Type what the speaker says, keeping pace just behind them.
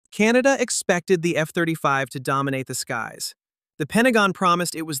Canada expected the F-35 to dominate the skies. The Pentagon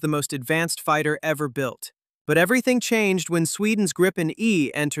promised it was the most advanced fighter ever built. But everything changed when Sweden's Gripen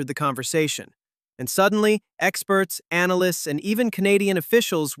E entered the conversation. And suddenly, experts, analysts, and even Canadian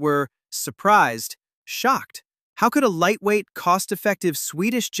officials were surprised, shocked. How could a lightweight, cost-effective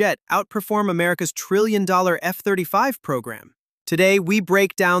Swedish jet outperform America's trillion-dollar F-35 program? Today, we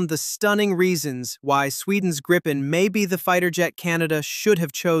break down the stunning reasons why Sweden's Gripen may be the fighter jet Canada should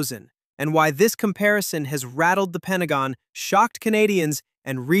have chosen, and why this comparison has rattled the Pentagon, shocked Canadians,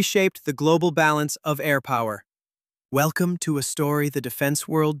 and reshaped the global balance of air power. Welcome to a story the defense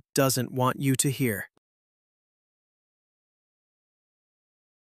world doesn't want you to hear.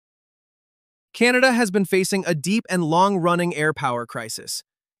 Canada has been facing a deep and long-running air power crisis.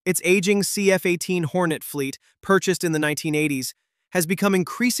 Its aging CF-18 Hornet fleet, purchased in the 1980s, has become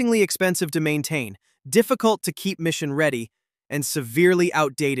increasingly expensive to maintain, difficult to keep mission-ready, and severely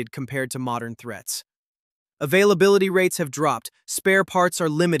outdated compared to modern threats. Availability rates have dropped, spare parts are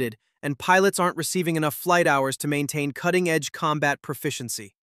limited, and pilots aren't receiving enough flight hours to maintain cutting-edge combat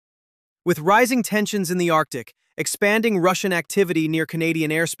proficiency. With rising tensions in the Arctic, expanding Russian activity near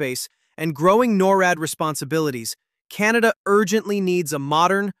Canadian airspace, and growing NORAD responsibilities, Canada urgently needs a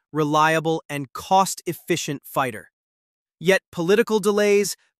modern, reliable, and cost-efficient fighter. Yet political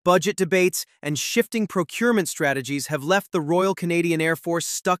delays, budget debates, and shifting procurement strategies have left the Royal Canadian Air Force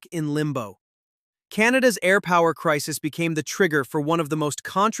stuck in limbo. Canada's air power crisis became the trigger for one of the most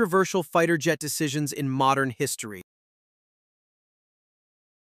controversial fighter jet decisions in modern history.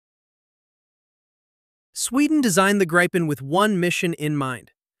 Sweden designed the Gripen with one mission in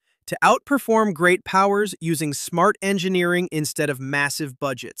mind: to outperform great powers using smart engineering instead of massive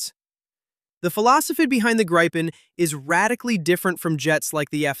budgets. The philosophy behind the Gripen is radically different from jets like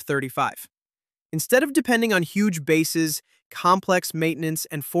the F-35. Instead of depending on huge bases, complex maintenance,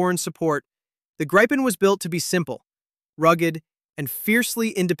 and foreign support, the Gripen was built to be simple, rugged, and fiercely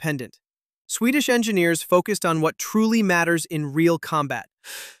independent. Swedish engineers focused on what truly matters in real combat.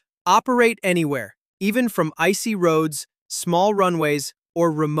 Operate anywhere, even from icy roads, small runways,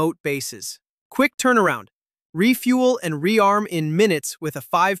 or remote bases. Quick turnaround. Refuel and rearm in minutes with a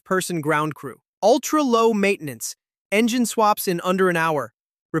 5-person ground crew. Ultra-low maintenance. Engine swaps in under an hour.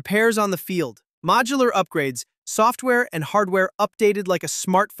 Repairs on the field. Modular upgrades. Software and hardware updated like a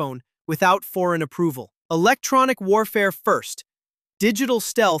smartphone without foreign approval. Electronic warfare first. Digital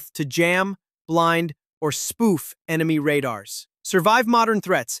stealth to jam, blind, or spoof enemy radars. Survive modern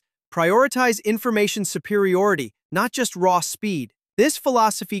threats. Prioritize information superiority, not just raw speed. This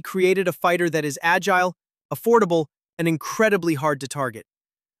philosophy created a fighter that is agile, affordable, and incredibly hard to target.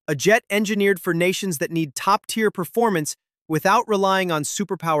 A jet engineered for nations that need top-tier performance without relying on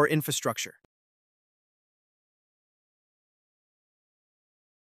superpower infrastructure.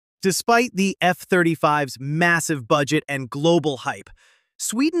 Despite the F-35's massive budget and global hype,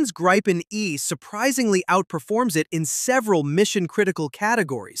 Sweden's Gripen E surprisingly outperforms it in several mission-critical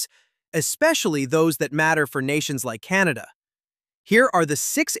categories, especially those that matter for nations like Canada. Here are the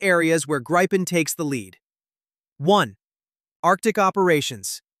 6 areas where Gripen takes the lead. 1. Arctic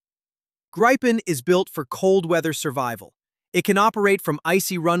operations. Gripen is built for cold weather survival. It can operate from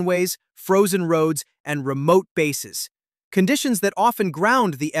icy runways, frozen roads, and remote bases, conditions that often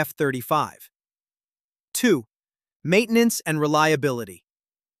ground the F-35. 2. Maintenance and reliability.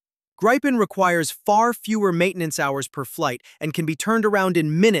 Gripen requires far fewer maintenance hours per flight and can be turned around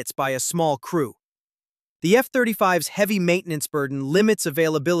in minutes by a small crew. The F-35's heavy maintenance burden limits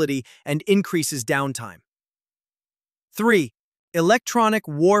availability and increases downtime. 3. Electronic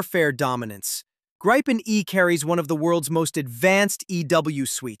warfare dominance. Gripen E carries one of the world's most advanced EW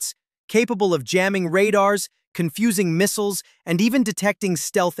suites, capable of jamming radars, confusing missiles, and even detecting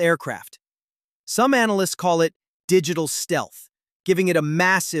stealth aircraft. Some analysts call it digital stealth, giving it a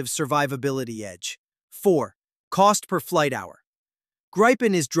massive survivability edge. 4. Cost per flight hour.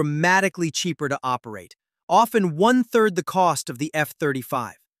 Gripen is dramatically cheaper to operate, often 1/3 the cost of the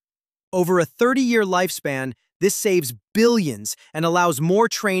F-35. Over a 30-year lifespan, this saves billions and allows more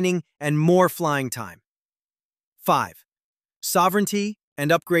training and more flying time. 5. Sovereignty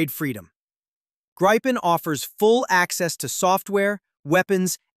and upgrade freedom. Gripen offers full access to software,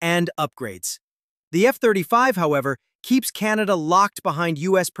 weapons, and upgrades. The F-35, however, keeps Canada locked behind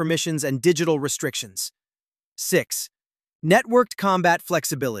U.S. permissions and digital restrictions. 6. Networked combat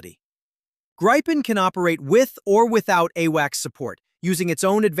flexibility. Gripen can operate with or without AWACS support, using its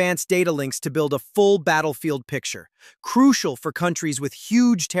own advanced data links to build a full battlefield picture, crucial for countries with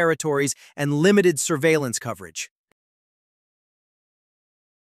huge territories and limited surveillance coverage.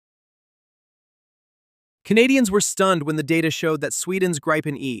 Canadians were stunned when the data showed that Sweden's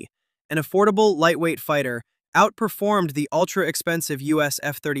Gripen E, an affordable, lightweight fighter, outperformed the ultra-expensive US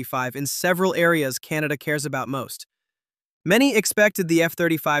F-35 in several areas Canada cares about most. Many expected the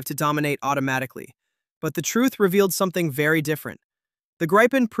F-35 to dominate automatically, but the truth revealed something very different. The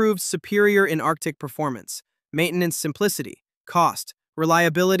Gripen proved superior in Arctic performance, maintenance simplicity, cost,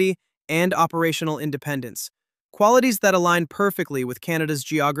 reliability, and operational independence, qualities that align perfectly with Canada's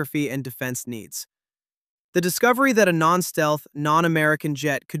geography and defense needs. The discovery that a non-stealth, non-American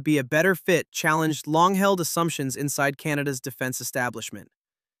jet could be a better fit challenged long-held assumptions inside Canada's defense establishment.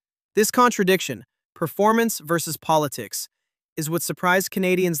 This contradiction, performance versus politics, is what surprised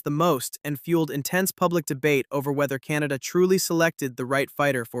Canadians the most and fueled intense public debate over whether Canada truly selected the right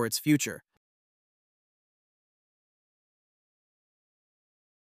fighter for its future.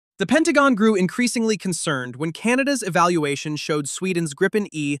 The Pentagon grew increasingly concerned when Canada's evaluation showed Sweden's Gripen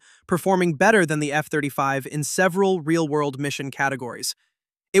E performing better than the F-35 in several real-world mission categories.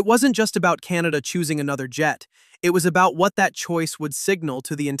 It wasn't just about Canada choosing another jet, it was about what that choice would signal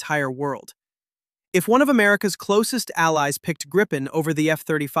to the entire world. If one of America's closest allies picked Gripen over the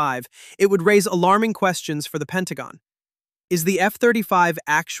F-35, it would raise alarming questions for the Pentagon. Is the F-35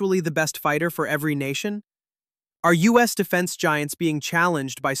 actually the best fighter for every nation? Are U.S. defense giants being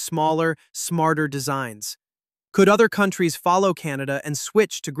challenged by smaller, smarter designs? Could other countries follow Canada and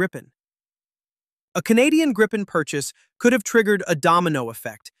switch to Gripen? A Canadian Gripen purchase could have triggered a domino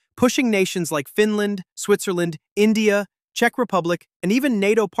effect, pushing nations like Finland, Switzerland, India, Czech Republic, and even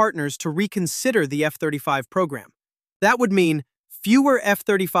NATO partners to reconsider the F-35 program. That would mean fewer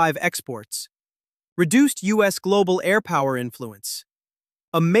F-35 exports, reduced U.S. global airpower influence,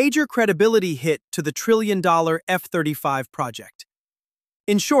 a major credibility hit to the trillion-dollar F-35 project.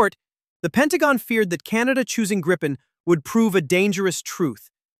 In short, the Pentagon feared that Canada choosing Gripen would prove a dangerous truth,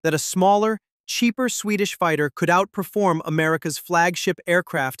 that a smaller, cheaper Swedish fighter could outperform America's flagship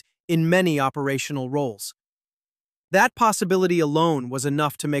aircraft in many operational roles. That possibility alone was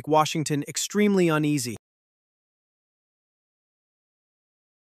enough to make Washington extremely uneasy.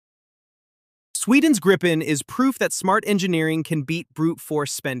 Sweden's Gripen is proof that smart engineering can beat brute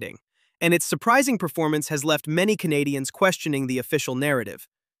force spending, and its surprising performance has left many Canadians questioning the official narrative.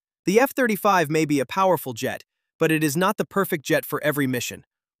 The F-35 may be a powerful jet, but it is not the perfect jet for every mission,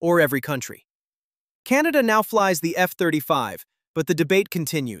 or every country. Canada now flies the F-35, but the debate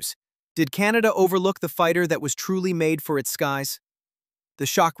continues. Did Canada overlook the fighter that was truly made for its skies? The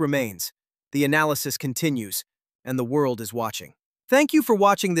shock remains, the analysis continues, and the world is watching. Thank you for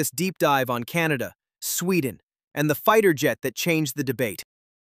watching this deep dive on Canada, Sweden, and the fighter jet that changed the debate.